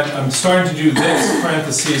 And I'm starting to do this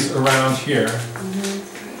parentheses around here.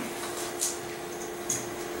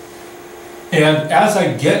 And as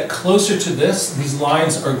I get closer to this, these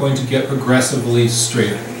lines are going to get progressively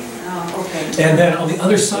straighter. Oh, okay. And then on the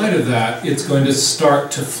other side of that, it's going to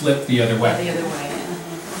start to flip the other way. The other way, yeah.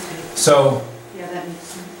 Okay. So, yeah, that makes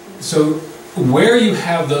sense. So where you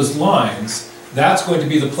have those lines, that's going to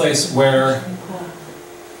be the place where,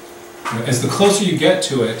 as the closer you get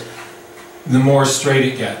to it, the more straight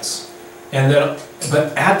it gets. And then,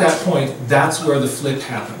 but at that point, that's where the flip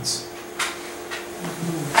happens.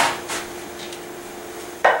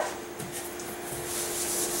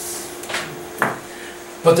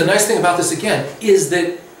 But the nice thing about this, again, is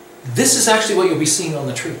that this is actually what you'll be seeing on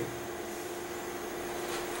the tree.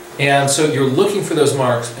 And so you're looking for those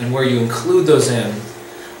marks and where you include those in.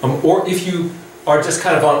 Or if you are just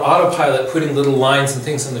kind of on autopilot putting little lines and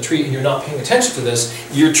things on the tree and you're not paying attention to this,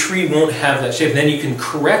 your tree won't have that shape. And then you can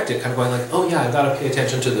correct it, kind of going like, oh yeah, I've got to pay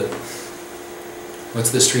attention to the,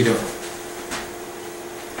 what's this tree doing?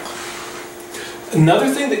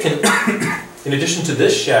 Another thing that can, in addition to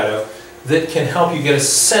this shadow, that can help you get a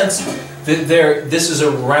sense that this is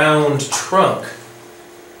a round trunk,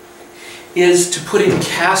 is to put in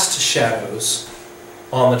cast shadows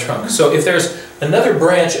on the trunk. So if there's another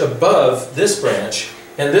branch above this branch,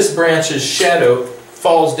 and this branch's shadow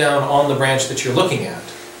falls down on the branch that you're looking at,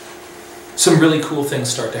 some really cool things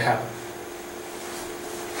start to happen.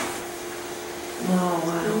 Oh,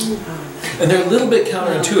 wow. And they're a little bit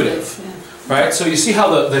counterintuitive. Right? So you see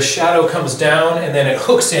how the shadow comes down and then it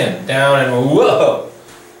hooks in, down and whoa,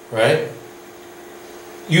 right?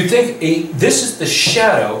 You think this is the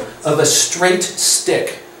shadow of a straight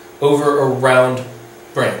stick over a round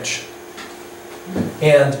branch.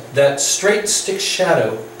 And that straight stick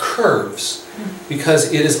shadow curves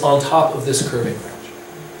because it is on top of this curving branch.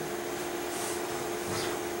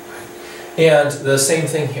 And the same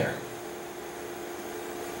thing here.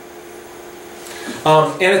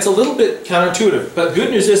 And it's a little bit counterintuitive, but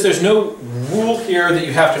good news is there's no rule here that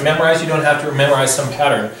you have to memorize. You don't have to memorize some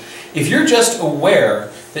pattern. If you're just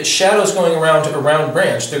aware that shadows going around a round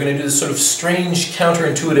branch, they're going to do this sort of strange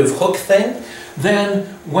counterintuitive hook thing, then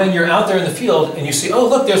when you're out there in the field and you see, oh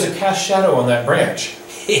look, there's a cast shadow on that branch.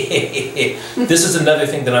 This is another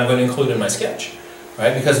thing that I'm going to include in my sketch,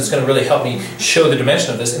 right? Because it's going to really help me show the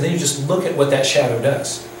dimension of this, and then you just look at what that shadow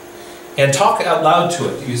does. And talk out loud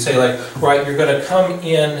to it. You say like, right, you're going to come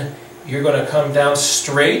in, you're going to come down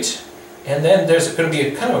straight, and then there's going to be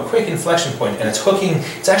a kind of a quick inflection point, and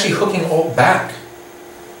it's actually hooking all back.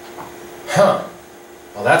 Huh.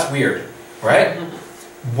 Well, that's weird, right?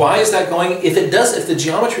 Why is that going? If the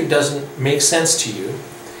geometry doesn't make sense to you,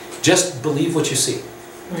 just believe what you see.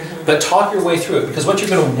 But talk your way through it, because what you're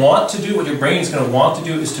going to want to do, what your brain is going to want to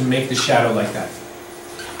do, is to make the shadow like that.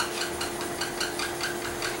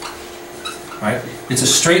 Right? It's a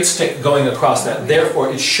straight stick going across that,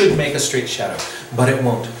 therefore it should make a straight shadow, but it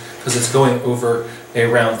won't, because it's going over a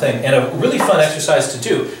round thing. And a really fun exercise to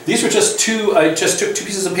do. These were just two, I just took 2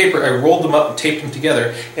 pieces of paper, I rolled them up and taped them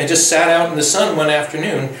together, and just sat out in the sun one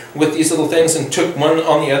afternoon with these little things and took one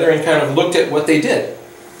on the other and kind of looked at what they did.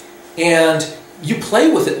 And you play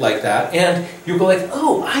with it like that, and you go like,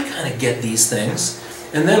 oh, I kind of get these things.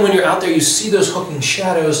 And then when you're out there, you see those hooking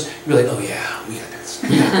shadows, you're like, oh yeah, we got this.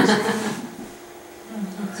 We got this.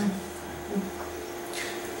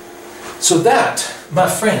 So that, my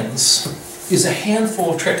friends, is a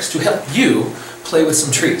handful of tricks to help you play with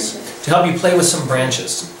some trees, to help you play with some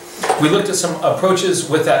branches. We looked at some approaches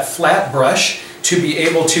with that flat brush to be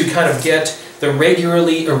able to kind of get the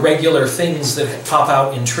regularly irregular things that pop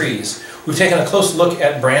out in trees. We've taken a close look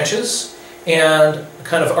at branches and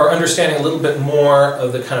kind of are understanding a little bit more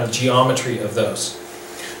of the kind of geometry of those.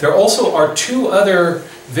 There also are 2 other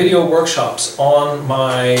video workshops on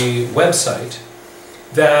my website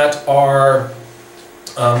that are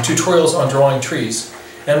tutorials on drawing trees.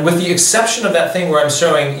 And with the exception of that thing where I'm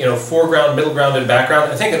showing, you know, foreground, middle ground, and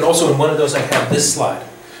background, I think, and also in one of those I have this slide.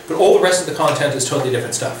 But all the rest of the content is totally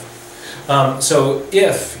different stuff. So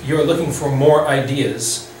if you're looking for more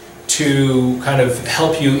ideas to kind of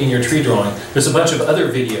help you in your tree drawing, there's a bunch of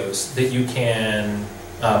other videos that you can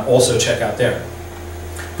also check out there.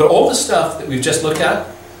 But all the stuff that we've just looked at,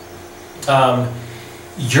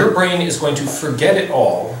 your brain is going to forget it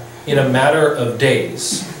all in a matter of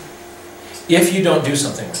days if you don't do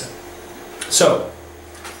something with it. So,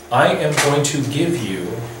 I am going to give you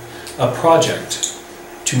a project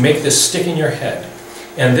to make this stick in your head.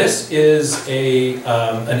 And this is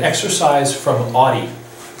an exercise from Audie.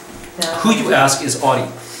 Who you ask is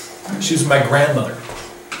Audie. She was my grandmother,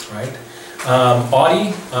 right?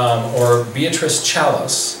 Audie, or Beatrice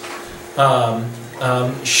Chalice,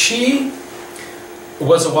 she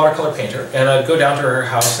was a watercolor painter, and I'd go down to her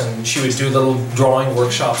house and she would do little drawing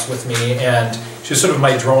workshops with me, and she was sort of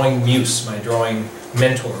my drawing muse, my drawing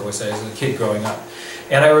mentor, was as a kid growing up.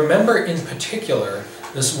 And I remember in particular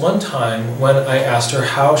this one time when I asked her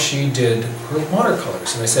how she did her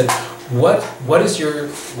watercolors, and I said, what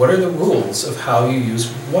are the rules of how you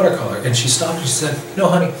use watercolor? And she stopped and she said, no,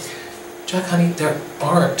 honey, Jack, honey, there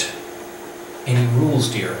aren't any rules,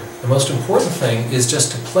 dear. The most important thing is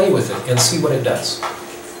just to play with it and see what it does.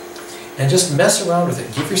 And just mess around with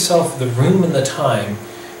it. Give yourself the room and the time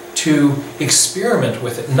to experiment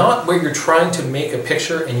with it. Not where you're trying to make a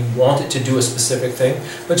picture and you want it to do a specific thing,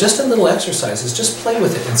 but just in little exercises. Just play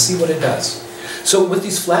with it and see what it does. So with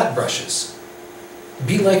these flat brushes,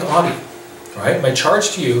 be like Audie, right? My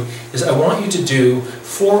charge to you is I want you to do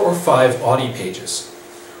 4 or 5 Audie pages,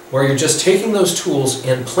 where you're just taking those tools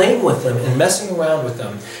and playing with them and messing around with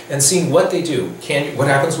them and seeing what they do. What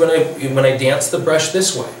happens when I dance the brush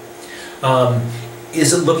this way?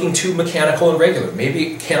 Is it looking too mechanical and regular?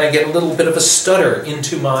 Maybe can I get a little bit of a stutter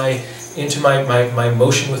into my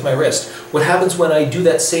motion with my wrist? What happens when I do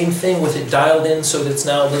that same thing with it dialed in so that it's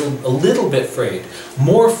now a little bit frayed,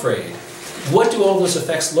 more frayed? What do all those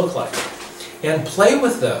effects look like? And play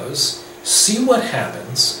with those, see what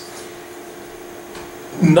happens.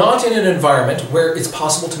 Not in an environment where it's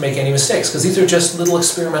possible to make any mistakes, because these are just little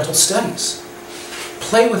experimental studies.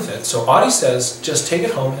 Play with it. So Audie says, just take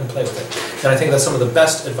it home and play with it. And I think that's some of the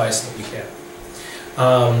best advice that we can.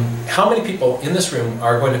 How many people in this room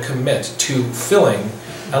are going to commit to filling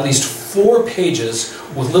at least 4 pages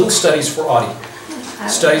with little studies for Audie?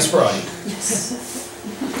 Studies for Audie. Yes.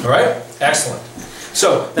 All right? Excellent.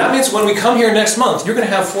 So that means when we come here next month, you're going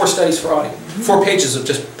to have 4 studies for Audie. 4 pages of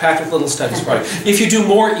just packed with little studies for Audie. If you do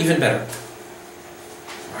more, even better.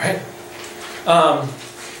 All right?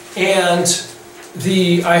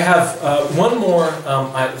 I have one more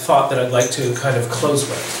thought that I'd like to kind of close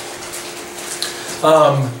with.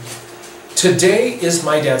 Today is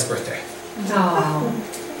my dad's birthday. Oh.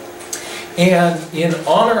 And in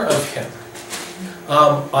honor of him,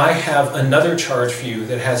 I have another charge for you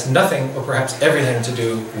that has nothing, or perhaps everything, to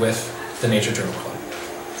do with the Nature Journal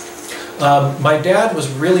Club. My dad was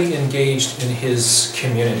really engaged in his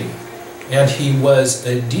community, and he was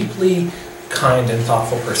a deeply kind and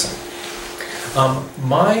thoughtful person.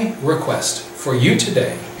 My request for you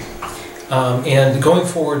today, and going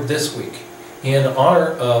forward this week, in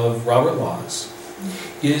honor of Robert Laws,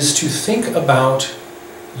 is to think about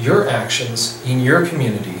your actions in your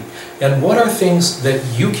community and what are things that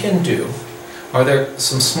you can do. Are there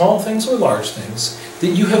some small things or large things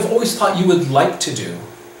that you have always thought you would like to do,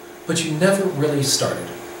 but you never really started,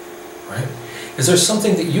 right? Is there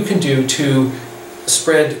something that you can do to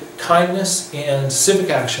spread kindness and civic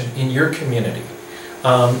action in your community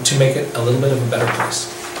to make it a little bit of a better place?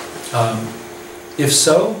 If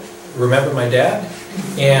so, remember my dad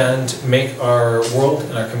and make our world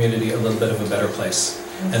and our community a little bit of a better place.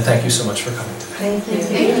 And thank you so much for coming today. Thank you.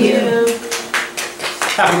 Thank you.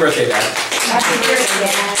 Happy birthday, Dad. Happy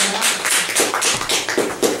birthday.